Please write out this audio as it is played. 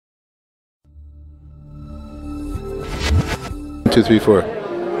2, 3, 4.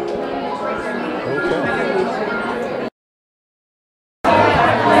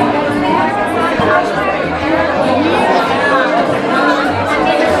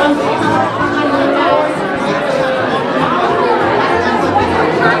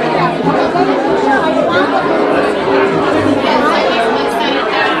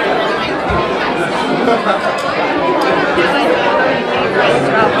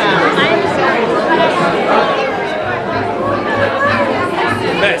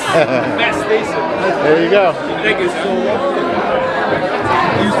 Best station. There you go. Thank you so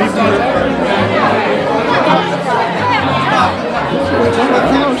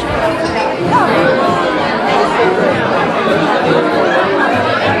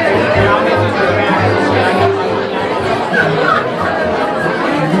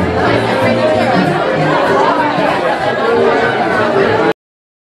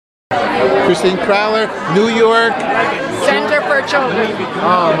Christine Crowler, New York Center for Children.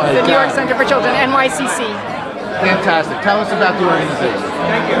 Oh my God. The New York Center for Children, NYCC. Fantastic. Tell us about the organization.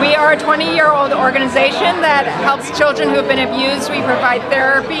 We are a 20-year-old organization that helps children who have been abused. We provide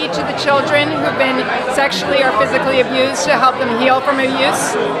therapy to the children who've been sexually or physically abused to help them heal from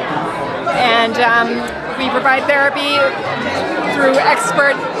abuse. And we provide therapy through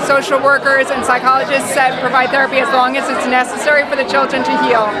expert social workers and psychologists that provide therapy as long as it's necessary for the children to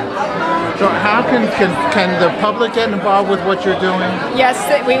heal. So how can the public get involved with what you're doing? Yes,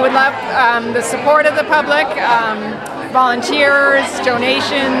 we would love the support of the public, volunteers,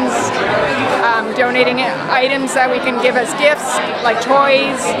 donations, donating items that we can give as gifts, like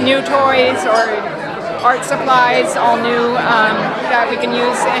toys, new toys, or art supplies, all new, that we can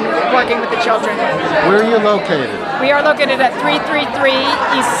use in working with the children. Where are you located? We are located at 333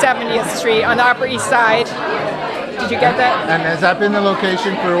 East 70th Street on the Upper East Side. Did you get that? And has that been the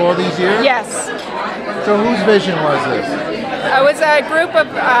location for all these years? Yes. So whose vision was this? It was a group of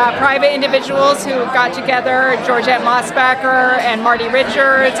private individuals who got together, Georgette Mossbacker and Marty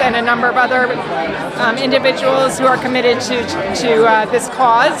Richards and a number of other individuals who are committed to this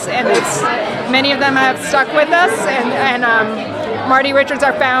cause, and many of them have stuck with us, and Marty Richards,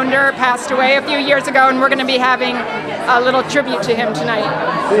 our founder, passed away a few years ago, and we're going to be having a little tribute to him tonight.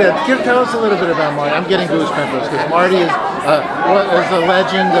 Yeah, tell us a little bit about Marty. I'm getting goosebumps because Marty is a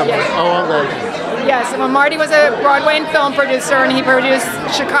legend of all legends. Yes, well, Marty was a Broadway and film producer, and he produced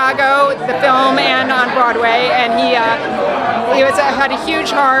Chicago, the film, and on Broadway, and he had a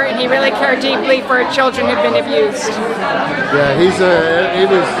huge heart, and he really cared deeply for children who'd been abused. Yeah, he was,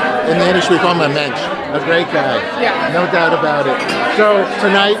 in the industry, we call him a mensch, a great guy. Yeah. No doubt about it. So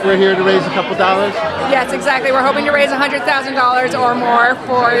tonight we're here to raise a couple dollars? Yes, exactly. We're hoping to raise $100,000 or more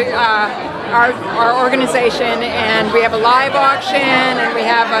for our organization, and we have a live auction, and we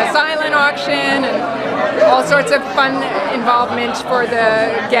have a silent auction, and all sorts of fun involvement for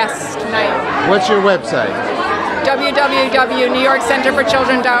the guests tonight. What's your website?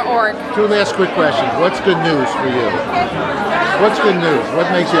 www.newyorkcenterforchildren.org. Two last quick questions. What's good news for you? What's good news?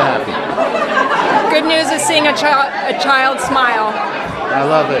 What makes you happy? Good news is seeing a child smile. I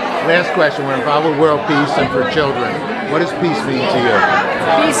love it. Last question. We're involved with world peace and for children. What does peace mean to you?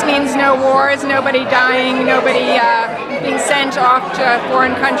 Peace means no wars, nobody dying, nobody being sent off to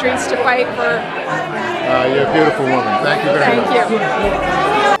foreign countries to fight for. You're a beautiful woman. Thank you very much. Thank you.